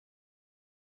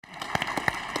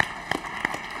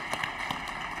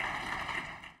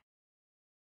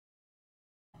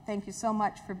thank you so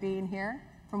much for being here,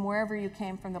 from wherever you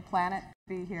came from the planet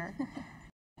to be here.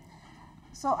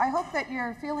 So I hope that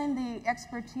you're feeling the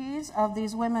expertise of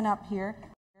these women up here.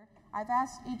 I've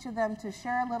asked each of them to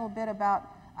share a little bit about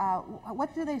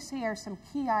what do they see are some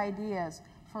key ideas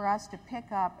for us to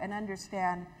pick up and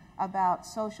understand about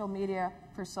social media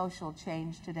for social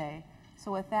change today.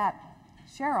 So with that,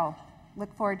 Cheryl,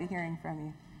 look forward to hearing from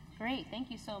you. Great,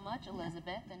 thank you so much,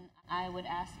 Elizabeth. And I would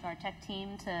ask our tech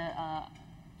team to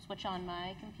switch on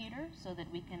my computer so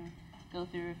that we can go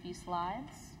through a few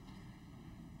slides.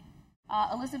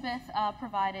 Elizabeth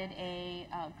provided a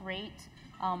great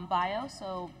bio,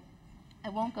 so I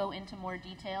won't go into more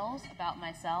details about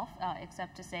myself,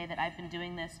 except to say that I've been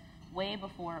doing this way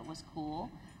before it was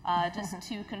cool. Just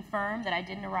to confirm that I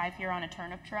didn't arrive here on a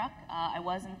turnip truck. I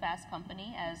was in Fast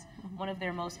Company as one of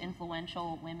their most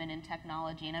influential women in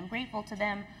technology, and I'm grateful to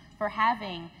them for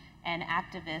having an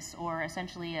activist, or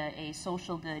essentially a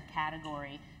social good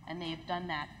category, and they've done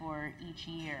that for each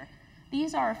year.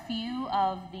 These are a few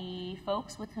of the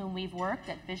folks with whom we've worked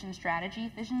at Vision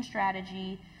Strategy. Vision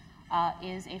Strategy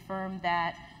is a firm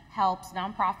that helps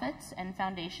nonprofits and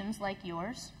foundations like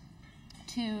yours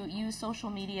to use social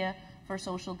media for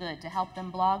social good, to help them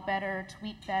blog better,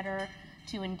 tweet better,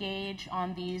 to engage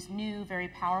on these new, very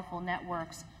powerful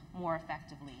networks more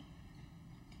effectively.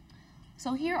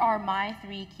 So here are my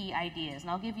 3 key ideas, and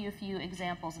I'll give you a few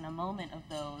examples in a moment of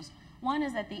those. One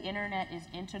is that the internet is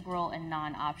integral and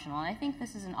non-optional, and I think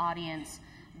this is an audience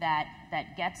that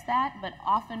gets that, but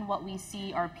often what we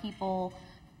see are people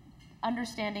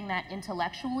understanding that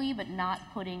intellectually, but not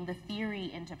putting the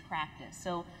theory into practice.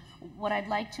 So what I'd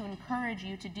like to encourage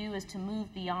you to do is to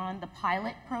move beyond the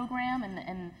pilot program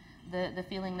and the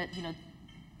feeling that, you know,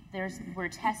 we're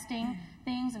testing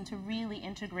things, and to really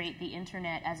integrate the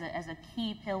internet as a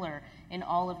key pillar in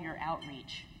all of your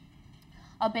outreach.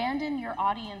 Abandon your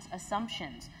audience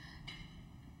assumptions.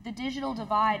 The digital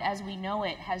divide as we know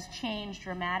it has changed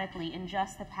dramatically in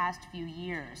just the past few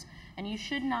years, and you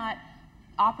should not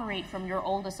operate from your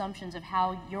old assumptions of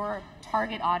how your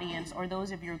target audience or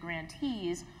those of your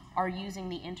grantees are using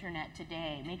the internet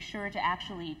today. Make sure to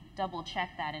actually double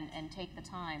check that and take the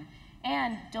time.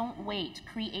 And don't wait,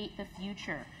 create the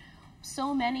future.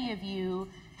 So many of you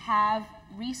have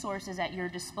resources at your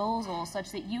disposal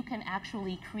such that you can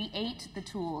actually create the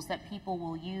tools that people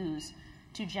will use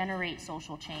to generate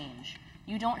social change.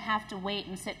 You don't have to wait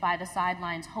and sit by the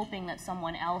sidelines hoping that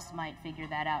someone else might figure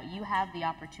that out. You have the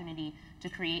opportunity to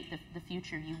create the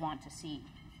future you want to see.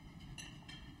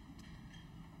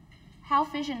 How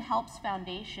Fission helps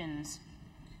foundations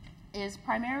is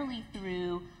primarily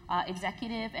through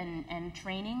executive and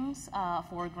trainings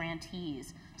for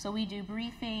grantees. So we do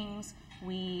briefings,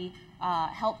 we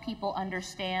help people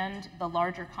understand the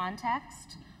larger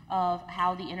context of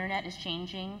how the internet is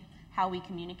changing, how we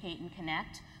communicate and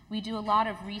connect. We do a lot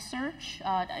of research.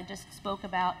 I just spoke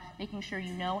about making sure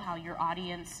you know how your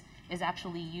audience is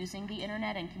actually using the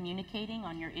internet and communicating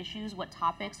on your issues, what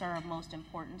topics are of most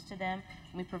importance to them.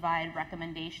 We provide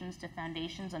recommendations to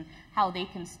foundations on how they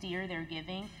can steer their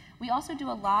giving. We also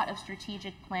do a lot of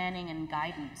strategic planning and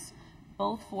guidance,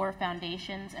 both for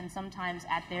foundations and sometimes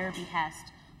at their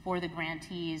behest for the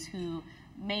grantees who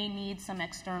may need some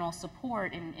external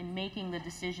support in making the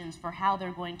decisions for how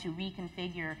they're going to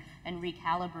reconfigure and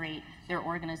recalibrate their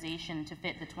organization to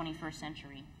fit the 21st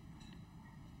century.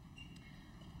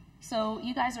 So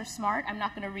you guys are smart. I'm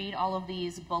not going to read all of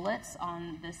these bullets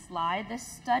on this slide. This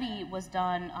study was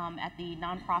done at the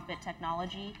Nonprofit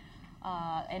Technology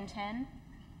N10.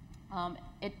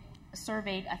 It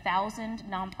surveyed 1,000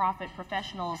 nonprofit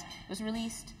professionals. It was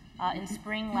released in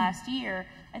spring last year.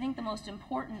 I think the most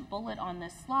important bullet on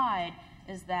this slide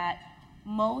is that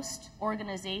most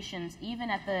organizations, even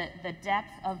at the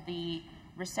depth of the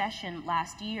recession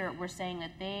last year, were saying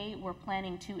that they were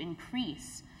planning to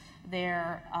increase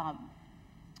their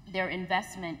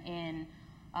investment in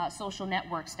social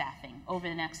network staffing over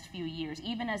the next few years,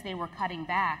 even as they were cutting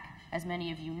back, as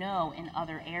many of you know, in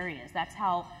other areas. That's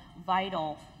how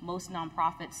vital most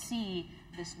nonprofits see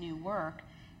this new work.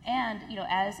 And you know,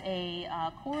 as a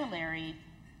corollary,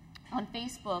 on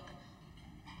Facebook,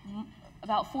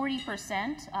 about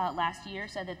 40% last year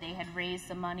said that they had raised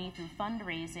some money through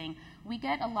fundraising. We're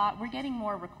getting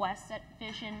more requests at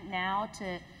Fission now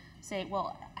to say,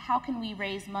 well, how can we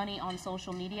raise money on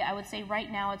social media? I would say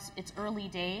right now it's early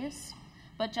days,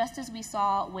 but just as we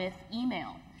saw with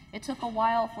email, it took a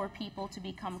while for people to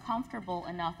become comfortable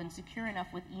enough and secure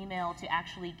enough with email to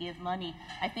actually give money.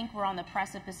 I think we're on the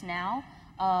precipice now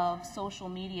of social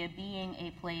media being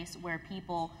a place where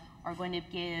people are going to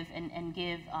give and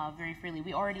give very freely.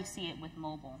 We already see it with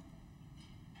mobile.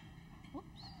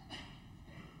 Oops.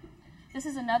 This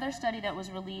is another study that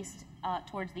was released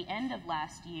towards the end of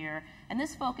last year, and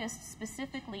this focused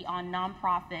specifically on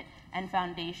nonprofit and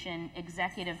foundation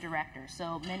executive directors,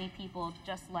 so many people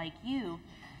just like you.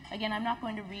 Again, I'm not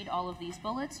going to read all of these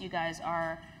bullets. You guys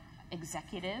are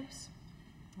executives.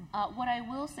 What I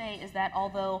will say is that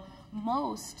although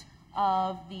most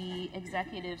of the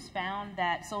executives found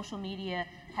that social media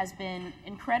has been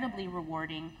incredibly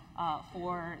rewarding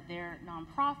for their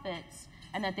nonprofits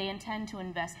and that they intend to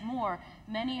invest more,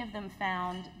 many of them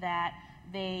found that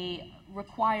they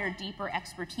require deeper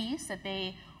expertise, that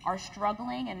they are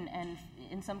struggling and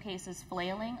in some cases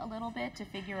flailing a little bit to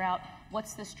figure out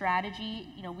what's the strategy.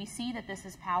 You know, we see that this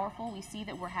is powerful, we see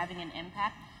that we're having an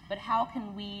impact, but how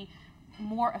can we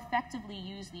more effectively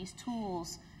use these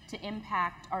tools to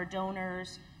impact our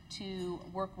donors, to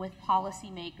work with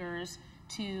policymakers,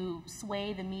 to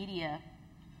sway the media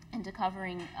into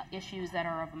covering issues that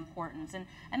are of importance.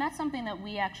 And that's something that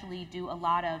we actually do a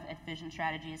lot of at Vision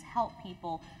Strategy, is help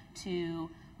people to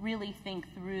really think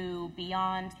through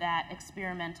beyond that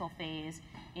experimental phase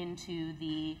into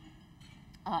the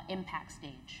impact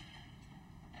stage.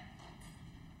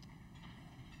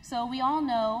 So we all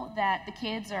know that the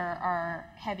kids are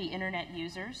heavy internet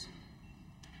users.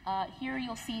 Here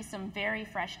you'll see some very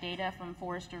fresh data from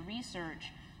Forrester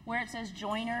Research where it says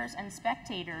joiners and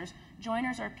spectators.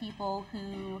 Joiners are people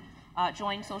who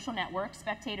join social networks.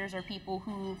 Spectators are people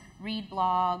who read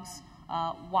blogs,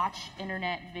 watch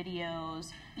internet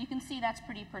videos. You can see that's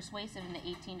pretty persuasive in the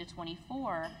 18 to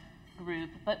 24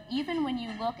 group. But even when you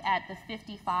look at the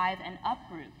 55 and up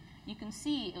group, you can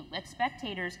see at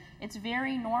spectators, it's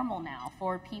very normal now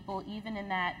for people even in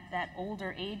that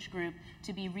older age group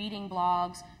to be reading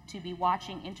blogs, to be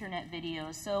watching internet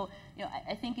videos. So, you know,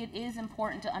 I think it is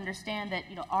important to understand that,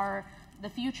 you know, the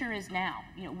future is now.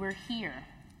 You know, we're here.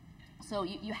 So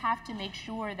you have to make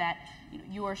sure that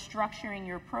you are structuring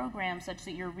your program such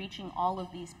that you're reaching all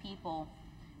of these people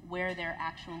where they're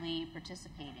actually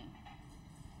participating.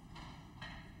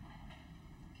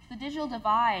 The digital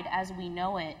divide as we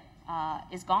know it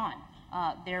is gone.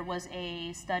 There was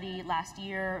a study last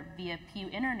year via Pew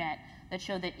Internet that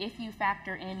showed that if you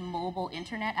factor in mobile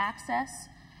internet access,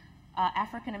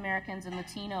 African Americans and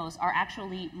Latinos are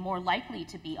actually more likely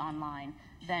to be online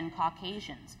than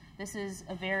Caucasians. This is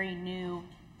a very new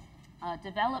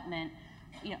development.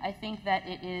 You know, I think that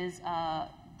it is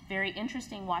very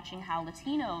interesting watching how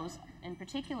Latinos in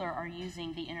particular are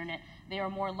using the internet. They are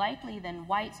more likely than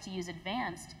whites to use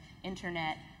advanced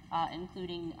internet,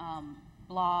 including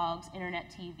blogs,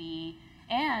 internet TV,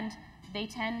 and they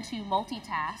tend to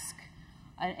multitask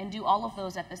and do all of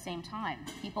those at the same time.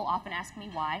 People often ask me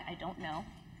why. I don't know.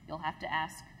 You'll have to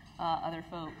ask other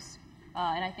folks.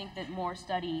 And I think that more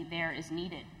study there is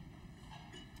needed.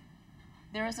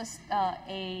 There is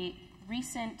a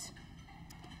recent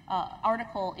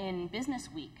article in Business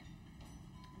Week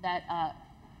that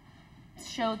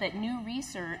showed that new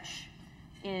research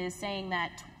is saying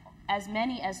that as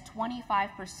many as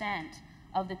 25%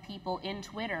 of the people in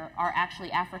Twitter are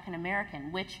actually African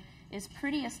American, which is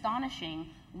pretty astonishing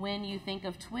when you think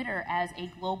of Twitter as a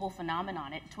global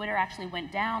phenomenon. Twitter actually went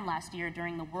down last year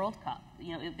during the World Cup.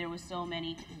 You know, there was so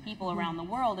many people around the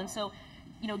world, and so,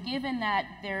 you know, given that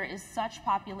there is such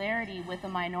popularity with a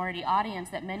minority audience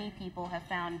that many people have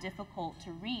found difficult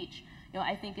to reach, you know,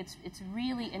 I think it's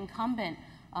really incumbent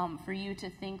for you to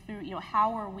think through, you know,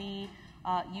 how are we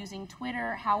using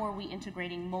Twitter, how are we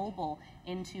integrating mobile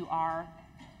into our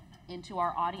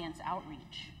audience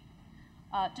outreach.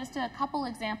 Just a couple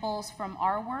examples from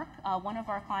our work. One of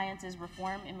our clients is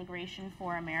Reform Immigration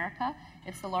for America.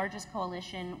 It's the largest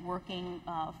coalition working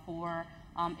for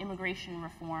immigration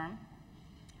reform.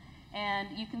 And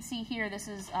you can see here, this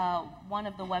is one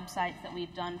of the websites that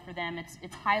we've done for them.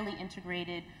 It's highly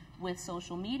integrated with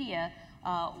social media.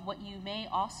 What you may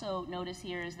also notice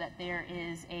here is that there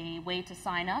is a way to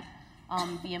sign up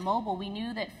via mobile. We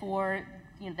knew that for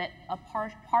that a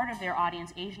part of their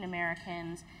audience, Asian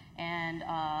Americans and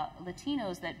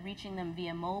Latinos, that reaching them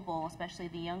via mobile, especially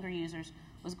the younger users,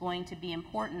 was going to be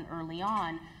important early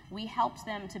on. We helped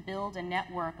them to build a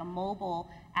network, a mobile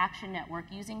action network,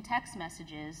 using text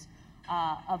messages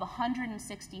of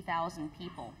 160,000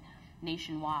 people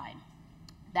nationwide.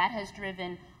 That has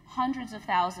driven hundreds of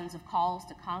thousands of calls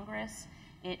to Congress.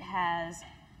 It has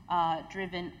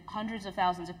driven hundreds of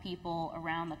thousands of people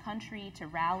around the country to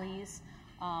rallies.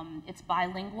 It's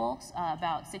bilingual,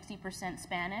 about 60%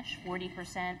 Spanish,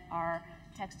 40% are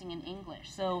texting in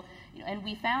English. So, and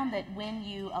we found that when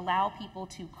you allow people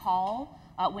to call,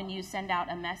 when you send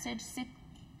out a message,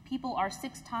 people are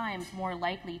 6 times more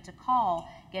likely to call,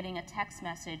 getting a text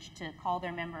message to call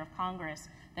their member of Congress,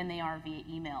 than they are via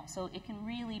email. So it can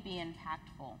really be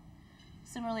impactful.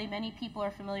 Similarly, many people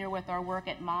are familiar with our work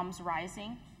at Moms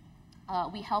Rising.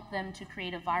 We helped them to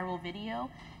create a viral video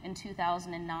in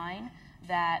 2009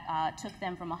 that took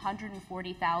them from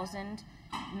 140,000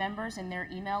 members in their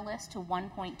email list to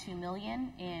 1.2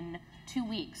 million in 2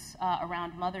 weeks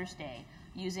around Mother's Day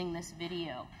using this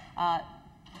video.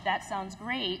 That sounds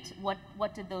great.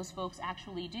 What did those folks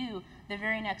actually do? The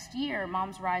very next year,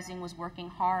 Moms Rising was working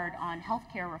hard on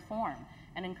healthcare reform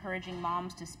and encouraging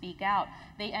moms to speak out.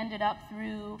 They ended up,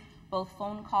 through both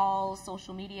phone calls,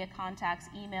 social media contacts,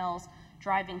 emails,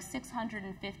 driving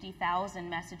 650,000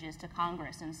 messages to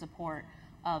Congress in support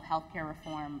of healthcare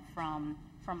reform from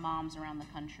moms around the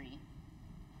country.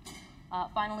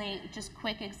 Finally, just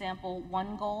quick example,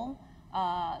 One Goal.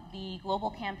 The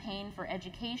Global Campaign for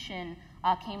Education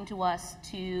came to us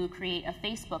to create a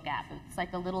Facebook app. It's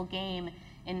like a little game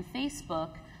in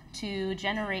Facebook to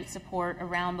generate support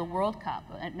around the World Cup.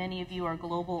 Many of you are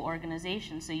global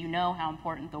organizations, so you know how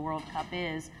important the World Cup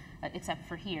is, except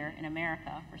for here in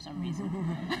America for some reason.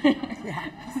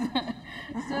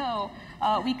 So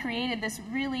we created this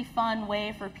really fun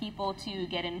way for people to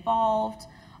get involved,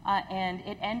 and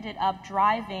it ended up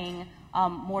driving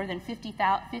more than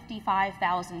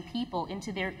 55,000 people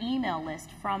into their email list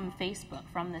from Facebook,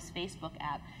 from this Facebook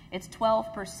app. It's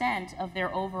 12% of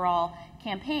their overall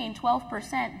campaign,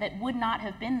 12% that would not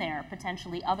have been there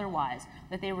potentially otherwise,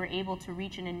 that they were able to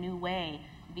reach in a new way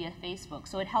via Facebook.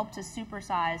 So it helped to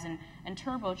supersize and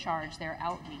turbocharge their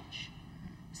outreach.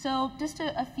 So just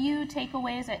a few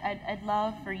takeaways I'd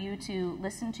love for you to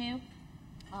listen to.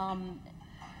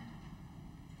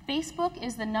 Facebook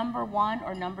is the #1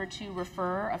 or #2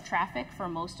 referrer of traffic for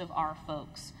most of our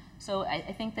folks. So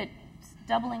I think that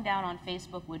doubling down on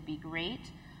Facebook would be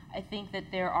great. I think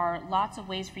that there are lots of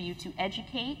ways for you to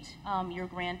educate your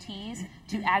grantees,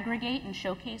 to aggregate and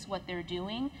showcase what they're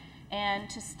doing, and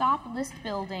to stop list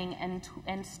building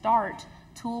and start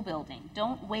tool building.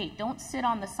 Don't wait. Don't sit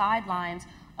on the sidelines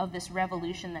of this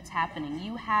revolution that's happening.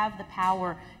 You have the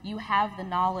power, you have the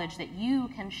knowledge that you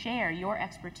can share your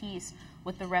expertise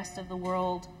with the rest of the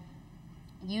world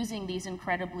using these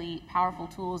incredibly powerful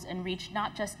tools and reach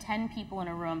not just 10 people in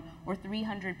a room or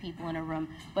 300 people in a room,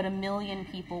 but 1 million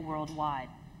people worldwide.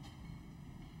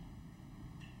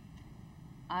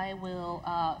 I will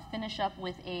finish up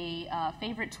with a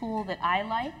favorite tool that I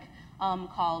like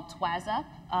called TwazUp.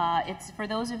 It's for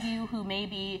those of you who may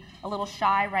be a little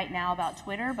shy right now about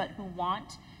Twitter, but who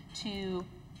want to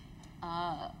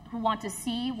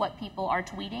see what people are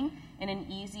tweeting in an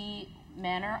easy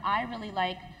manner. I really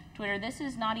like Twitter. This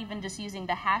is not even just using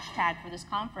the hashtag for this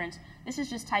conference. This is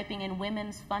just typing in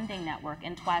Women's Funding Network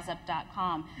in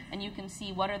twazup.com, and you can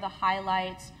see what are the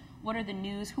highlights, what are the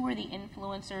news, who are the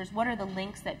influencers, what are the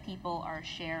links that people are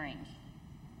sharing.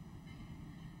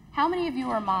 How many of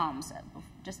you are moms,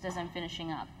 just as I'm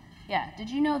finishing up? Yeah, did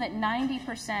you know that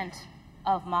 90%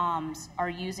 of moms are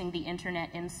using the internet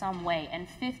in some way, and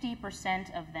 50%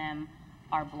 of them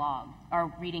are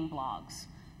reading blogs?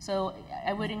 So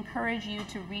I would encourage you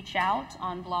to reach out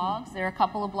on blogs. There are a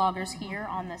couple of bloggers here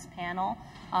on this panel,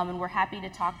 and we're happy to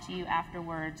talk to you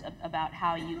afterwards about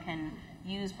how you can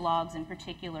use blogs in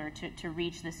particular to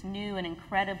reach this new and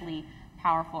incredibly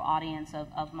powerful audience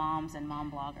of moms and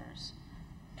mom bloggers.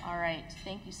 All right,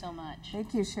 thank you so much.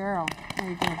 Thank you, Cheryl.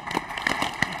 Very good.